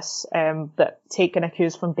like this, that take an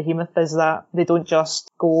cues from Behemoth, is that they don't just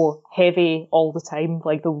go heavy all the time.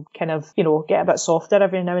 Like they'll kind of get a bit softer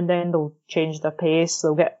every now and then. They'll change their pace.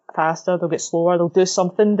 They'll get faster, they'll get slower, they'll do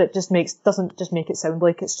something that doesn't just make it sound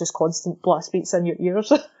like it's just constant blast beats in your ears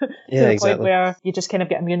to the point where you just kind of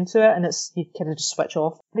get immune to it and you kind of just switch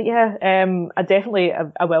off. But I definitely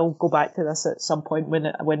I will go back to this at some point when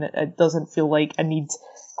it doesn't feel like I need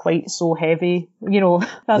quite so heavy,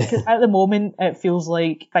 because at the moment it feels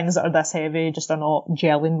like things that are this heavy just are not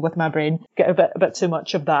gelling with my brain. Get a bit too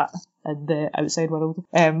much of that in the outside world.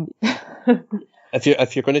 If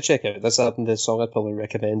you're going to check out this album, the song I'd probably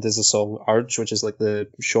recommend is the song Urge, which is like the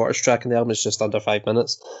shortest track in the album. It's just under 5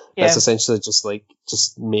 minutes. Yeah. It's essentially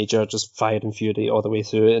just major, just fire and fury all the way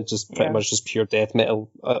through it, and just pretty much just pure death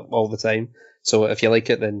metal all the time. So if you like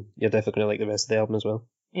it, then you're definitely going to like the rest of the album as well.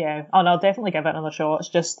 Yeah, and I'll definitely give it another shot. It's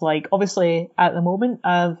just like, obviously, at the moment,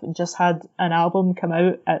 I've just had an album come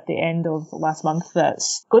out at the end of last month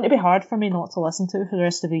that's going to be hard for me not to listen to for the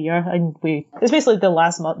rest of the year. And it's basically the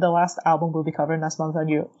last album we'll be covering this month, and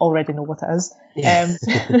you already know what it is. Yeah.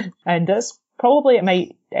 And it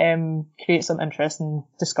might create some interesting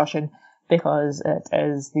discussion, because it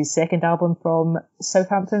is the second album from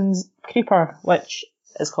Southampton's Creeper, which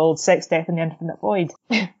is called Sex, Death and the Infinite Void.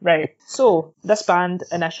 Right. So, this band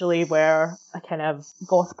initially were a kind of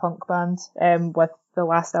goth punk band, with the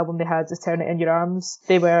last album they had, Eternity in Your Arms.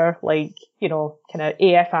 They were like, kind of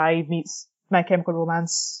AFI meets My Chemical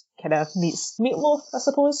Romance, kind of meets Meatloaf, I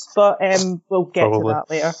suppose. But we'll get to that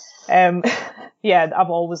later. Yeah, I've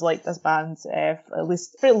always liked this band, for at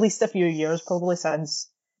least a few years, probably since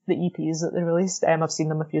the EPs that they released. I've seen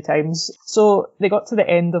them a few times. So they got to the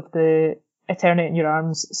end of the Eternity in Your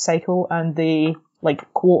Arms cycle, and they,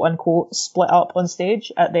 like, quote unquote split up on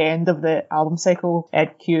stage at the end of the album cycle.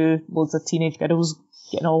 Ed Q, loads of teenage girls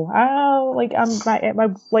getting all,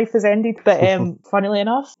 my life has ended. But funnily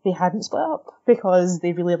enough, they hadn't split up, because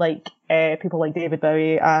they really like people like David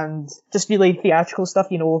Bowie and just really theatrical stuff,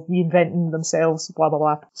 reinventing themselves, blah blah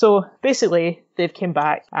blah. So basically, they've came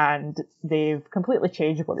back and they've completely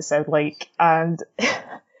changed what they sound like. And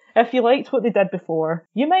if you liked what they did before,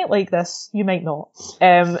 you might like this, you might not.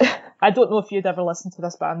 I don't know if you'd ever listened to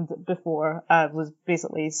this band before. I was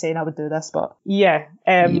basically saying I would do this, but yeah,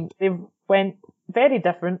 they went very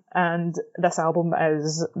different, and this album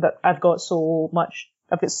is that I've got so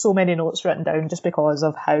many notes written down just because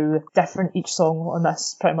of how different each song on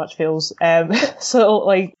this pretty much feels. So,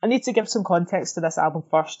 like, I need to give some context to this album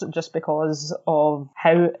first, just because of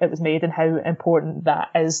how it was made and how important that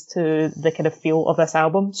is to the kind of feel of this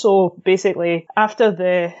album. So, basically, after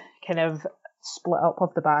the kind of split up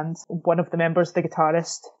of the band, one of the members, the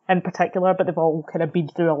guitarist in particular, but they've all kind of been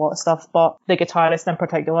through a lot of stuff, but the guitarist in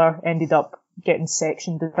particular ended up getting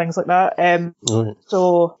sectioned and things like that.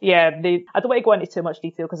 So yeah, I don't want to go into too much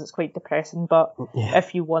detail because it's quite depressing, but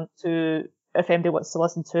if anybody wants to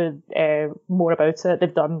listen to more about it,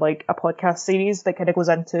 they've done like a podcast series that kind of goes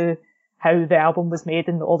into how the album was made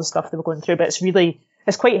and all the stuff they were going through, but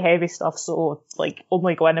it's quite heavy stuff, so like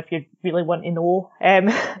only go in if you really want to know,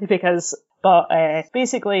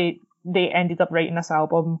 basically they ended up writing this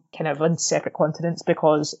album kind of on separate continents,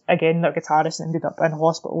 because again their guitarist ended up in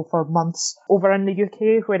hospital for months over in the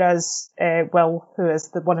UK, whereas Will, who is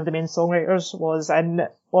one of the main songwriters, was in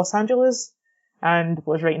Los Angeles and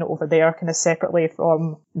was writing it over there kind of separately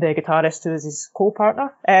from the guitarist who is his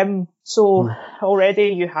co-partner. So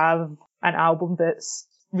already you have an album that's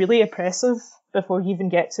really oppressive before you even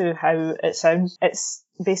get to how it sounds. It's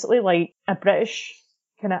basically like a British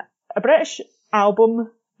album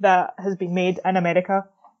that has been made in America,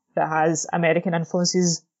 that has American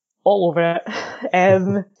influences all over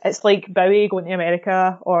it. It's like Bowie going to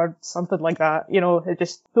America or something like that.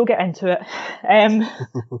 We'll get into it.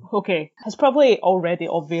 Okay, it's probably already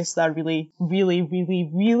obvious that I really, really, really,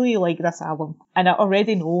 really like this album, and I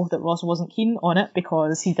already know that Ross wasn't keen on it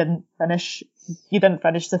because he didn't finish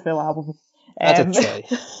the full album. I did try.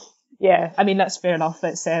 Yeah, I mean, that's fair enough.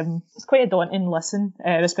 It's quite a daunting listen,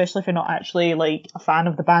 especially if you're not actually like a fan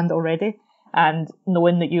of the band already, and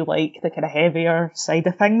knowing that you like the kind of heavier side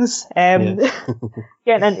of things. Getting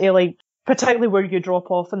into like particularly where you drop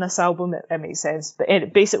off in this album, it makes sense.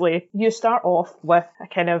 But basically, you start off with a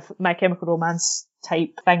kind of My Chemical Romance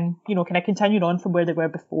type thing, kind of continuing on from where they were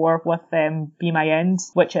before with Be My End,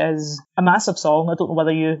 which is a massive song. I don't know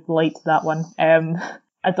whether you liked that one.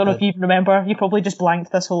 I don't know if you even remember. You probably just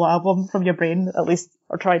blanked this whole album from your brain, at least,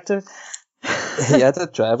 or tried to. Yeah, I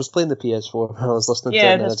did try. I was playing the PS4 when I was listening to it,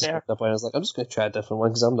 and I just picked up and I was like, I'm just going to try a different one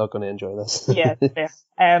because I'm not going to enjoy this. Yeah, fair.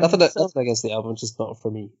 Nothing against the album, just not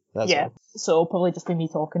for me. That's all. So probably just be me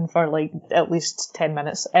talking for like at least 10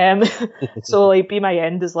 minutes. So like Be My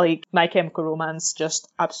End is like My Chemical Romance, just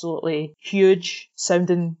absolutely huge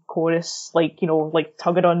sounding chorus, like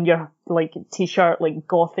tugging on your like t-shirt, like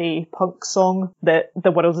gothy punk song that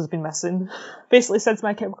the world has been missing basically since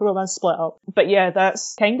My Chemical Romance split up. But yeah,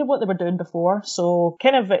 that's kind of what they were doing before, so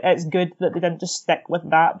kind of it's good that they didn't just stick with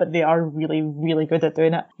that, but they are really, really good at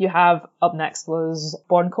doing it. You have up next was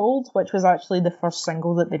Born Cold, which was actually the first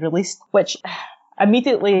single that they released, which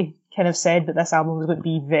immediately kind of said that this album was going to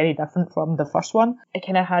be very different from the first one. It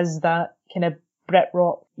kind of has that kind of Brit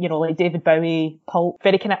rock, like David Bowie, pulp,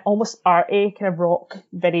 very kind of almost arty kind of rock,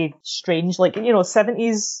 very strange, like,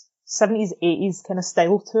 70s, 80s kind of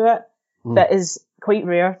style to it that is quite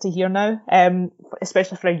rare to hear now,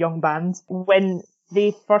 especially for a young band. When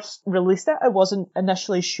they first released it, I wasn't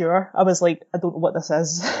initially sure. I was like, I don't know what this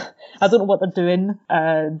is. I don't know what they're doing.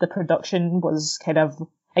 The production was kind of,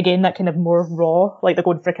 again, that kind of more raw, like they're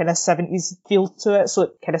going for kind of 70s feel to it, so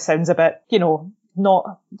it kind of sounds a bit,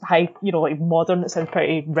 not high, like modern. It sounds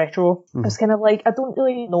pretty retro. It's kind of like, I don't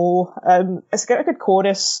really know. It's got a good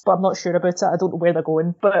chorus, but I'm not sure about it. I don't know where they're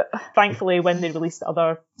going. But thankfully, when they released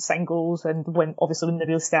other singles and when they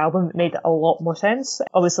released the album, it made a lot more sense.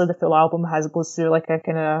 Obviously, the full album goes through like a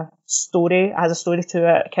kind of story, it has a story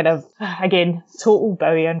to it. Kind of, again, total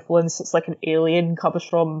Bowie influence. It's like an alien comes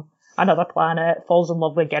from another planet, falls in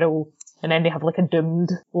love with a girl, and then they have like a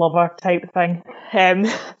doomed lover type thing.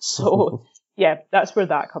 So yeah, that's where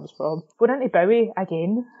that comes from. Going into Bowie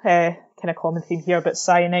again, kind of common theme here, but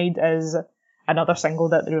Cyanide is another single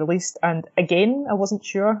that they released, and again, I wasn't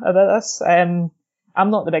sure about this. I'm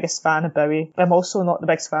not the biggest fan of Bowie. I'm also not the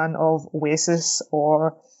biggest fan of Oasis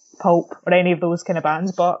or Pulp or any of those kind of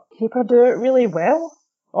bands, but people do it really well,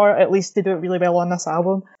 or at least they do it really well on this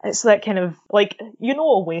album. It's that kind of, like,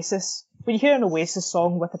 Oasis. When you hear an Oasis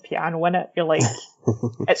song with a piano in it, you're like,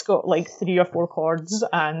 it's got like 3 or 4 chords,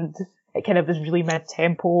 and it kind of is really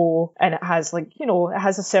mid-tempo, and it has like, it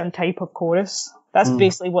has a certain type of chorus. That's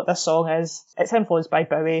basically what this song is. It's influenced by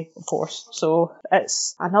Bowie, of course. So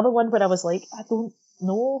it's another one where I was like, I don't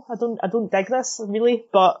know, I don't dig this really.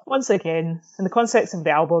 But once again, in the context of the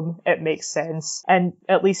album, it makes sense. And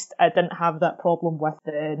at least I didn't have that problem with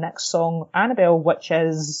the next song, Annabelle, which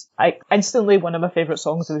is instantly one of my favourite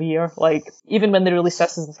songs of the year. Like, even when they released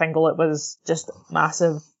this as a single, it was just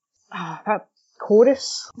massive. That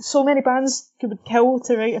chorus. So many bands would kill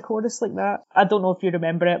to write a chorus like that. I don't know if you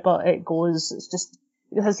remember it, but it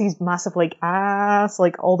has these massive like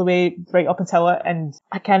all the way right up until it, and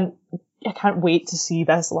I can't wait to see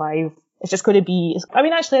this live. It's just going to be,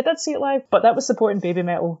 actually I did see it live, but that was supporting Baby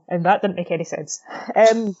Metal, and that didn't make any sense.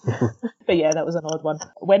 But yeah, that was an odd one.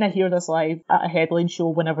 When I hear this live at a headline show,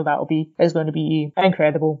 whenever that'll be, is going to be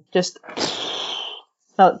incredible. Just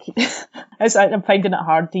I'm finding it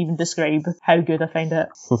hard to even describe how good I find it.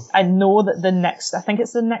 I know that I think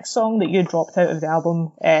it's the next song that you dropped out of the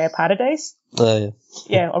album, Paradise. Yeah.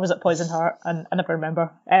 Yeah, or was it Poison Heart? I never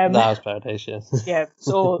remember. That was Paradise, yeah. Yeah,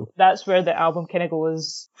 so that's where the album kind of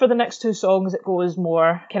goes. For the next 2 songs, it goes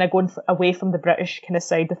more kind of going away from the British kind of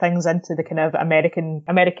side of things into the kind of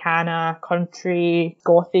Americana, country,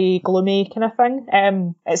 gothy, gloomy kind of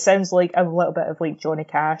thing. It sounds like a little bit of like Johnny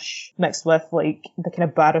Cash mixed with like the kind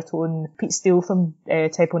of baritone Pete Steele from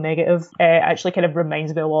Typo Negative. Actually kind of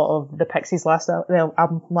reminds me a lot of the Pixies'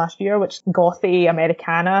 album from last year, which gothy,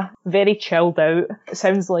 Americana, very chilled out. It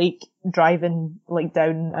sounds like driving like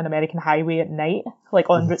down an American highway at night,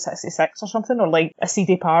 like on Route 66 or something, or like a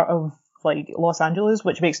seedy part of like Los Angeles,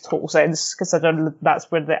 which makes total sense considering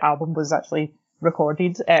that's where the album was actually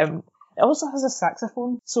recorded. It also has a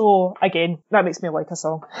saxophone, so again, that makes me like a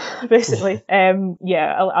song, basically.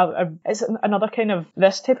 It's another kind of,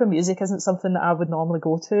 this type of music isn't something that I would normally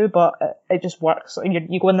go to, but it just works. And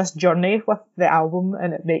you go on this journey with the album,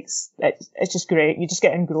 and it's just great. You just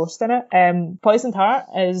get engrossed in it. Poisoned Heart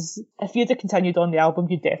is, if you'd have continued on the album,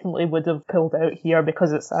 you definitely would have pulled out here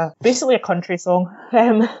because it's basically a country song.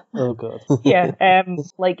 Oh god. Yeah,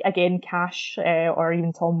 like again, Cash or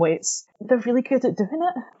even Tom Waits, they're really good at doing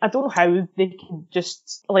it. I don't know how they can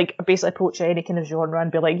just like basically approach any kind of genre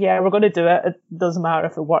and be like, yeah, we're going to do it. It doesn't matter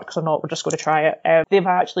if it works or not. We're just going to try it. They've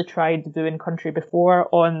actually tried doing country before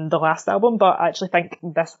on the last album, but I actually think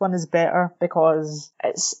this one is better because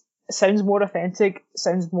it sounds more authentic,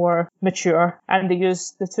 sounds more mature, and they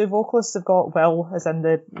use the 2 vocalists. They've got Will as in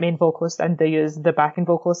the main vocalist, and they use the backing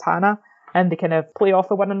vocalist Hannah. And they kind of play off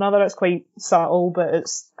of one another. It's quite subtle, but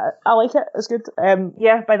I like it. It's good.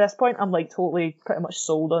 By this point, I'm like totally pretty much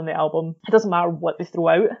sold on the album. It doesn't matter what they throw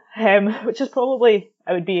out, which is probably,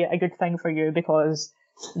 it would be a good thing for you because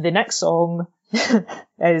the next song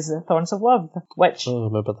is Thorns of Love, which... Oh, I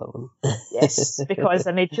remember that one. Yes, because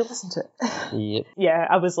I made you listen to it. Yep. Yeah,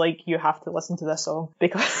 I was like, you have to listen to this song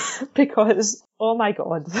because oh my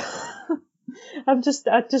god. I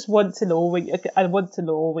just want to know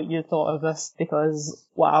what you thought of this because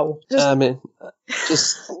wow.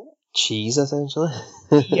 Just cheese essentially.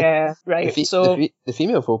 Yeah, right. The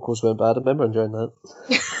female vocals weren't bad. I remember enjoying that.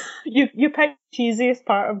 You picked cheesiest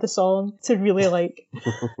part of the song to really like.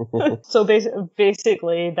 So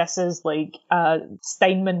basically, this is like a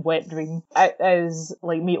Steinman wet dream. It is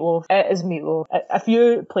like Meatloaf. It is Meatloaf. If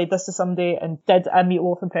you played this to somebody and did a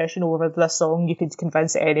Meatloaf impression over this song, you could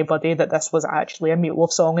convince anybody that this was actually a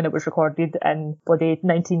Meatloaf song and it was recorded in bloody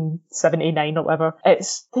 1979 or whatever.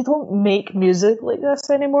 They don't make music like this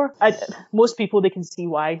anymore. Most people, they can see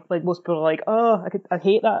why. Like, most people are like, oh, I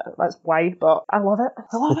hate that. That's why. But I love it.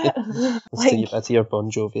 I love it. It's to your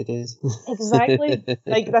Bon Jovi days. Exactly.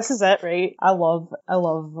 Like, this is it, right? I love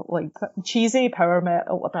like cheesy power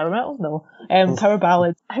metal. No, power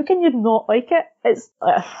ballads. How can you not like it? It's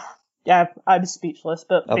yeah, I'm speechless.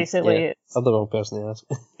 But basically, I'm the wrong person to ask.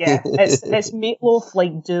 Yeah, it's Meatloaf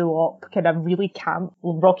like doo-wop, kind of really camp,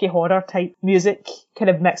 Rocky Horror type music, kind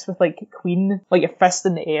of mixed with like Queen, like your fist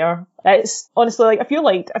in the air. It's honestly like if you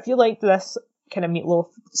liked this kind of Meatloaf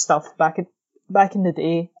stuff back in the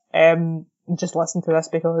day, just listen to this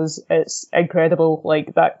because it's incredible.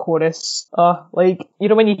 Like that chorus, like, you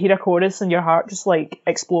know when you hear a chorus and your heart just like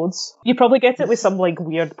explodes. You probably get it with some like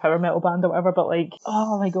weird power metal band or whatever, but like,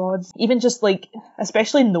 oh my god, even just like,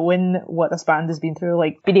 especially knowing what this band has been through,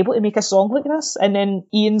 like being able to make a song like this, and then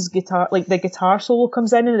Ian's guitar, like the guitar solo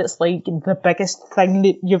comes in and it's like the biggest thing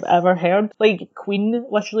that you've ever heard. Like Queen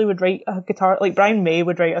literally would write a guitar, like Brian May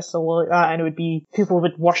would write a solo like that and it would be, people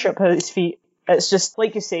would worship at his feet. It's just,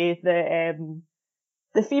 like you say, the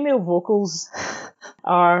female vocals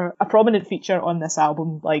are a prominent feature on this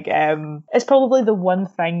album. Like, it's probably the one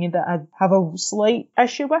thing that I have a slight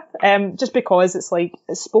issue with, just because it's like,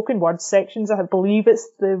 it's spoken word sections. I believe it's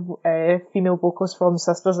the female vocalist from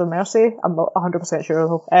Sisters of Mercy. I'm not 100% sure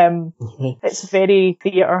though. It's very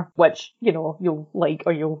theatre, which, you know, you'll like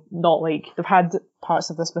or you'll not like. They've had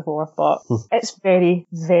parts of this before, but it's very,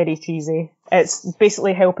 very cheesy. It's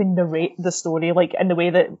basically helping narrate the story, like in the way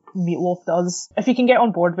that Meatloaf does. If you can get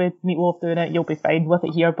on board with Meatloaf doing it, you'll be fine with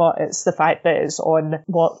it here, but it's the fact that it's on,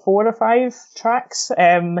 4 or 5 tracks.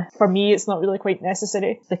 For me, it's not really quite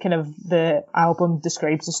necessary. The album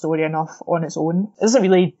describes the story enough on its own. It doesn't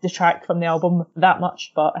really detract from the album that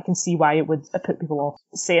much, but I can see why it would put people off.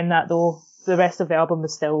 Saying that though, the rest of the album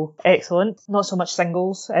is still excellent. Not so much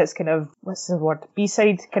singles. It's kind of, what's the word?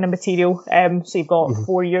 B-side kind of material. So you've got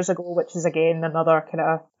 4 Years Ago, which is again another kind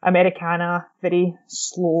of Americana, very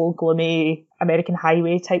slow, gloomy American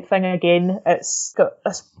highway type thing again. It's got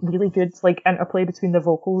this really good like interplay between the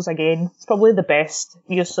vocals again. It's probably the best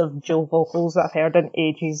use of dual vocals that I've heard in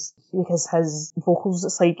ages, because his vocals,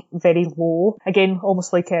 it's like very low. Again,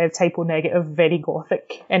 almost like a Typo Negative, very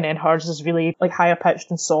gothic. And then hers is really like higher pitched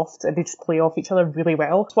and soft, and they just play off each other really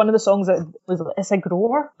well. It's one of the songs that it's a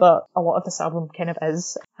grower, but a lot of this album kind of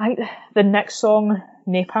is. The next song,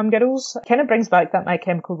 Napalm Girls, kind of brings back that My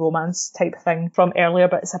Chemical Romance type thing from earlier,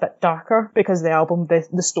 but it's a bit darker because the album,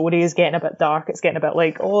 the story is getting a bit dark. It's getting a bit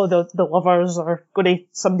like, oh, the lovers are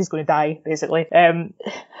somebody's going to die, basically.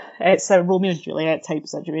 It's a Romeo and Juliet type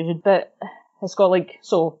situation, but it's got like,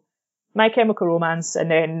 so My Chemical Romance,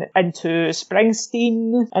 and then into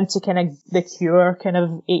Springsteen, into kind of The Cure, kind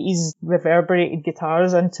of 80s reverberated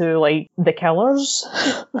guitars, into like The Killers.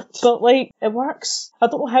 But like, it works. I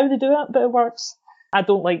don't know how they do it, but it works. I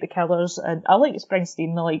don't like The Killers, and I like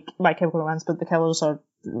Springsteen, I like My Chemical Romance, but The Killers are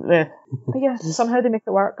but yeah, somehow they make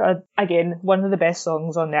it work. Again, one of the best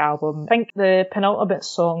songs on the album. I think the penultimate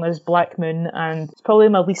song is Black Moon, and it's probably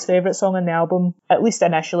my least favourite song on the album, at least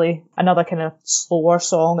initially. Another kind of slower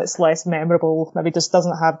song, it's less memorable, maybe just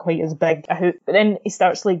doesn't have quite as big a hook. But then he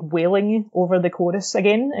starts like wailing over the chorus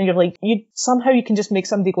again, and you're like, you can just make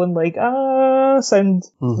somebody going like, sound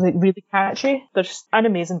like really catchy. They're just an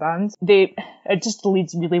amazing band. It just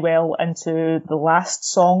leads really well into the last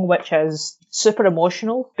song, which is super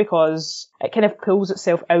emotional because it kind of pulls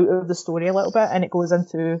itself out of the story a little bit, and it goes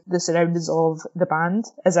into the surroundings of the band,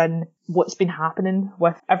 as in what's been happening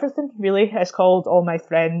with everything, really. It's called All My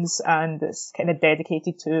Friends, and it's kind of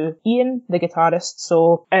dedicated to Ian, the guitarist,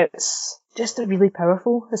 so it's just really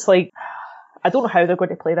powerful. It's like, I don't know how they're going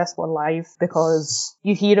to play this one live, because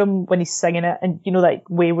you hear him when he's singing it, and you know that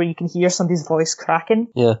way where you can hear somebody's voice cracking?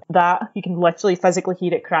 Yeah. That, you can literally physically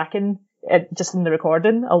hear it cracking. Just in the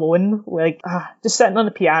recording alone, like just sitting on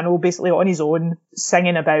the piano basically on his own,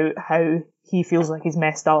 singing about how he feels like he's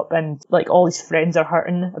messed up and like all his friends are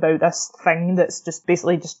hurting about this thing that's just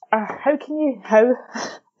basically just yeah,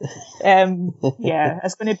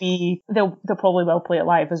 it's going to be, they'll probably well play it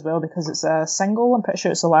live as well because it's a single. I'm pretty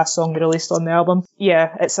sure it's the last song they released on the album.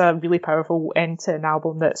 Yeah, it's a really powerful end to an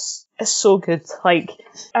album that's It's so good. Like,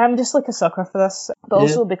 I'm just like a sucker for this, but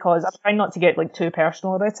also because I'm trying not to get like too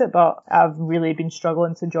personal about it, but I've really been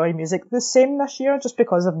struggling to enjoy music the same this year just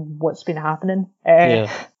because of what's been happening.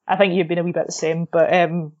 I think you've been a wee bit the same, but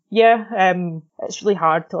it's really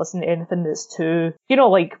hard to listen to anything that's too,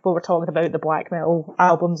 like what we're talking about, the black metal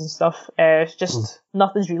albums and stuff. It's just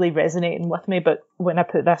nothing's really resonating with me. But when I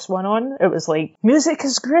put this one on, it was like, music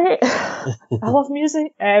is great. I love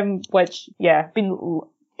music. Which been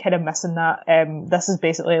kind of missing that. This is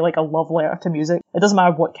basically like a love letter to music. It doesn't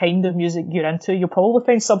matter what kind of music you're into, you'll probably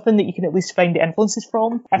find something that you can at least find the influences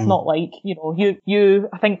from. If not like, you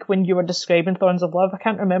I think when you were describing Thorns of Love, I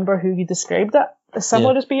can't remember who you described it as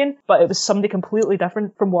similar as being, but it was somebody completely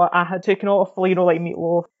different from what I had taken off, like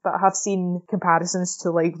Meatloaf. But I have seen comparisons to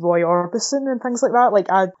like Roy Orbison and things like that. Like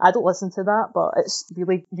I don't listen to that, but it's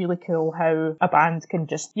really, really cool how a band can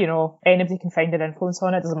just, anybody can find an influence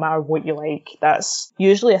on it. It doesn't matter what you like. That's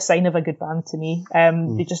usually a sign of a good band to me.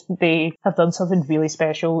 They have done something really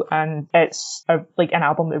special, and it's like an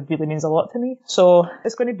album that really means a lot to me. So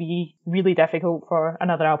it's going to be really difficult for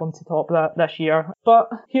another album to top that this year. But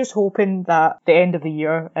here's hoping that the end of the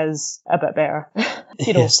year is a bit better.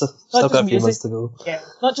 Still got a few months to go. Yeah,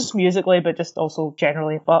 not just musically, but just also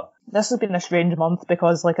generally. But this has been a strange month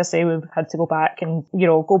because, like I say, we've had to go back and,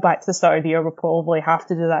 go back to the start of the year. We'll probably have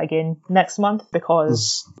to do that again next month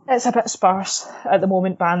because it's a bit sparse at the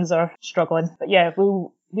moment. Bands are struggling. But yeah,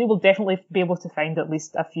 we will definitely be able to find at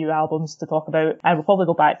least a few albums to talk about, and we'll probably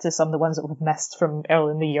go back to some of the ones that we've missed from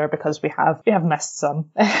early in the year because we have missed some.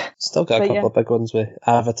 Still got a couple of big ones with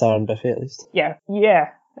Avatar and Biffy at least. Yeah.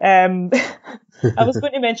 I was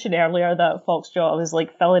going to mention earlier that Foxtrot was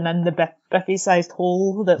like filling in the Biffy-sized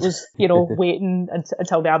hole that was, waiting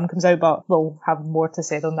until the album comes out, but we'll have more to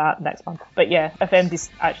say on that next month. But yeah, if anybody's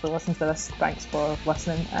actually listened to this, thanks for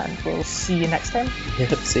listening, and we'll see you next time. Yeah,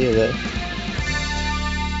 see you there.